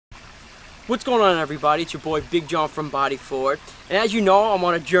What's going on, everybody? It's your boy Big John from Bodyforward, and as you know, I'm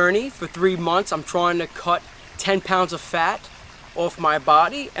on a journey for 3 months. I'm trying to cut 10 pounds of fat off my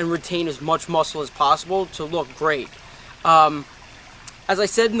body and retain as much muscle as possible to look great. As I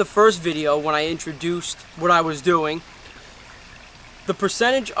said in the first video when I introduced what I was doing, the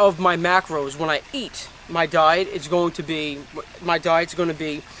percentage of my macros when I eat, my diet's going to be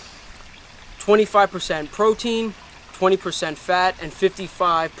 25% protein, 20% fat, and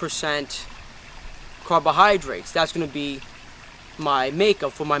 55% carbohydrates. That's going to be my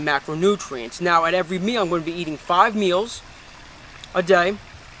makeup for my macronutrients. Now, at every meal, I'm going to be eating 5 meals a day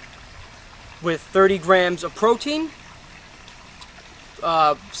with 30 grams of protein,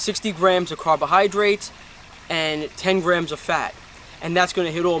 60 grams of carbohydrates, and 10 grams of fat. And that's going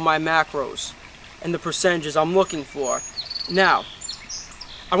to hit all my macros and the percentages I'm looking for. Now,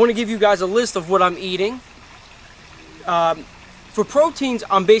 I want to give you guys a list of what I'm eating. For proteins,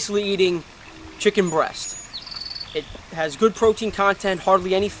 I'm basically eating chicken breast. It has good protein content,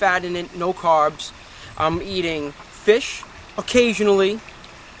 hardly any fat in it, no carbs. I'm eating fish occasionally,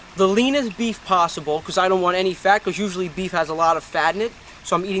 the leanest beef possible, because I don't want any fat, because usually beef has a lot of fat in it.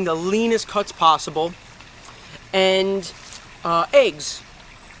 So I'm eating the leanest cuts possible. And eggs,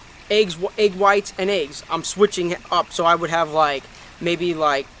 egg whites and eggs. I'm switching up, so I would have maybe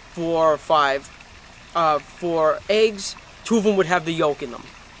 4 or 5 for eggs. 2 of them would have the yolk in them.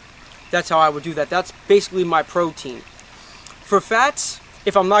 That's how I would do that. That's basically my protein. For fats,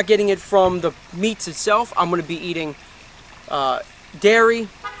 if I'm not getting it from the meats itself, I'm going to be eating dairy,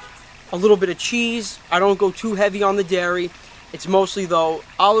 a little bit of cheese. I don't go too heavy on the dairy. It's mostly, though,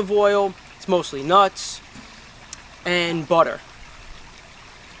 olive oil. It's mostly nuts and butter,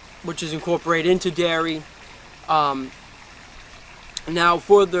 which is incorporated into dairy. Now,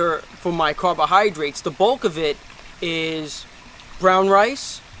 for my carbohydrates, the bulk of it is brown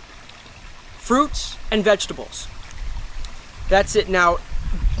rice, fruits, and vegetables. That's it. Now,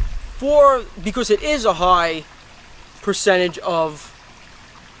 because it is a high percentage of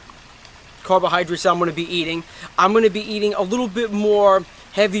carbohydrates I'm going to be eating, I'm going to be eating a little bit more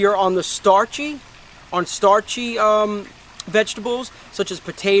heavier on the starchy vegetables, such as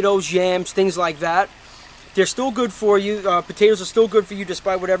potatoes, yams, things like that. They're still good for you. Potatoes are still good for you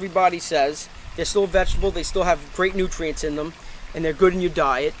despite what everybody says. They're still a vegetable. They still have great nutrients in them, and they're good in your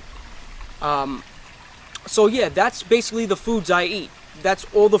diet. So yeah, that's basically the foods I eat. That's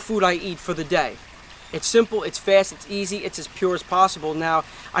all the food I eat for the day. It's simple, it's fast, it's easy, it's as pure as possible. Now,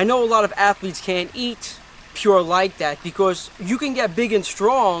 I know a lot of athletes can't eat pure like that because you can get big and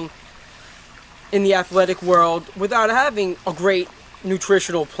strong in the athletic world without having a great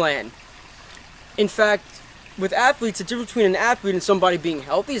nutritional plan. In fact, with athletes, the difference between an athlete and somebody being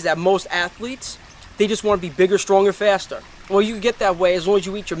healthy is that most athletes, they just want to be bigger, stronger, faster. Well, you can get that way as long as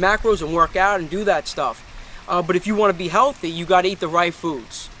you eat your macros and work out and do that stuff. But if you want to be healthy, you got to eat the right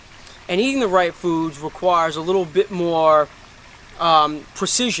foods. And eating the right foods requires a little bit more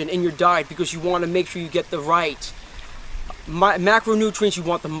precision in your diet because you want to make sure you get the right macronutrients, you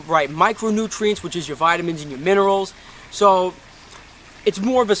want the right micronutrients, which is your vitamins and your minerals. So it's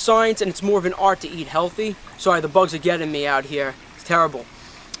more of a science and it's more of an art to eat healthy. Sorry, the bugs are getting me out here. It's terrible.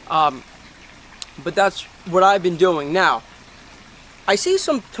 But that's what I've been doing. Now, I see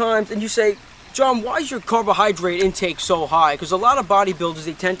sometimes, and you say, John, why is your carbohydrate intake so high? Because a lot of bodybuilders,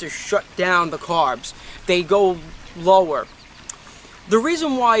 they tend to shut down the carbs. They go lower. The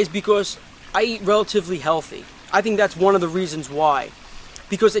reason why is because I eat relatively healthy. I think that's one of the reasons why.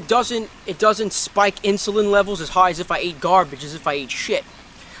 Because it doesn't spike insulin levels as high as if I ate garbage, as if I ate shit.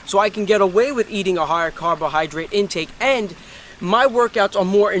 So I can get away with eating a higher carbohydrate intake, and my workouts are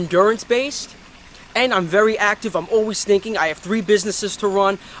more endurance based. And I'm very active. I'm always thinking. I have 3 businesses to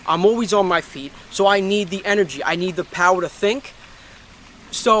run. I'm always on my feet. So I need the energy. I need the power to think.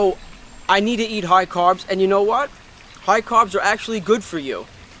 So I need to eat high carbs. And you know what? High carbs are actually good for you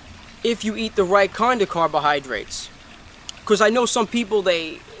if you eat the right kind of carbohydrates. Because I know some people,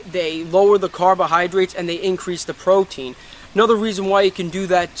 they lower the carbohydrates and they increase the protein. Another reason why you can do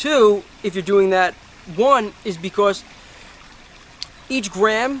that too, if you're doing that, one, is because each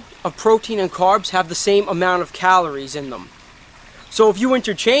gram of protein and carbs have the same amount of calories in them. So if you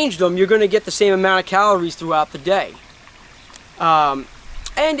interchange them, you're going to get the same amount of calories throughout the day. And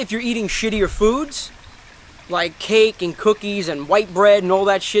if you're eating shittier foods, like cake and cookies and white bread and all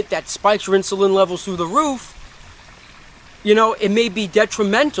that shit that spikes your insulin levels through the roof, you know, it may be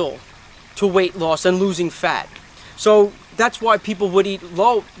detrimental to weight loss and losing fat. So that's why people would eat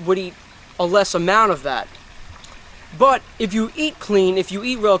a less amount of that. But if you eat clean, if you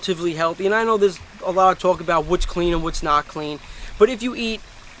eat relatively healthy, and I know there's a lot of talk about what's clean and what's not clean, but if you eat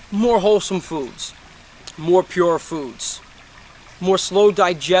more wholesome foods, more pure foods, more slow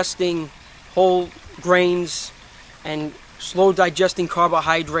digesting whole grains and slow digesting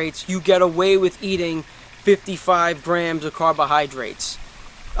carbohydrates. You get away with eating 55 grams of carbohydrates,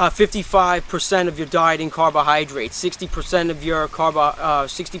 55% of your diet in carbohydrates, 60% of your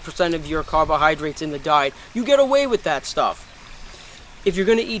 60% of your carbohydrates in the diet. You get away with that stuff. If you're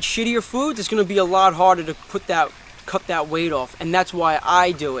going to eat shittier foods, it's going to be a lot harder to cut that weight off, and that's why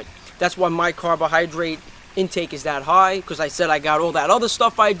I do it. That's why my carbohydrate intake is that high, because I said I got all that other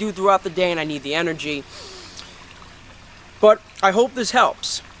stuff I do throughout the day and I need the energy. But I hope this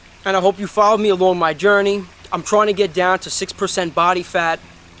helps, and I hope you follow me along my journey. I'm trying to get down to 6% body fat,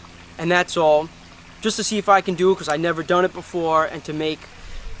 and that's all, just to see if I can do it, because I've never done it before, and to make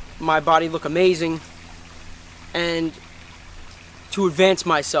my body look amazing, and to advance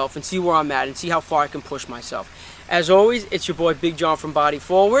myself and see where I'm at and see how far I can push myself. As always, it's your boy Big John from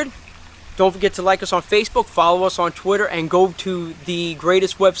Bodyforward. Don't forget to like us on Facebook, follow us on Twitter, and go to the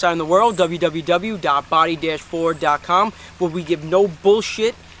greatest website in the world, www.body-forward.com, where we give no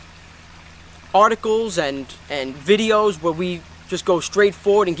bullshit articles and videos, where we just go straight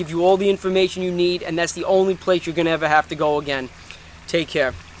forward and give you all the information you need, and that's the only place you're going to ever have to go again. Take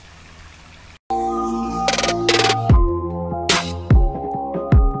care.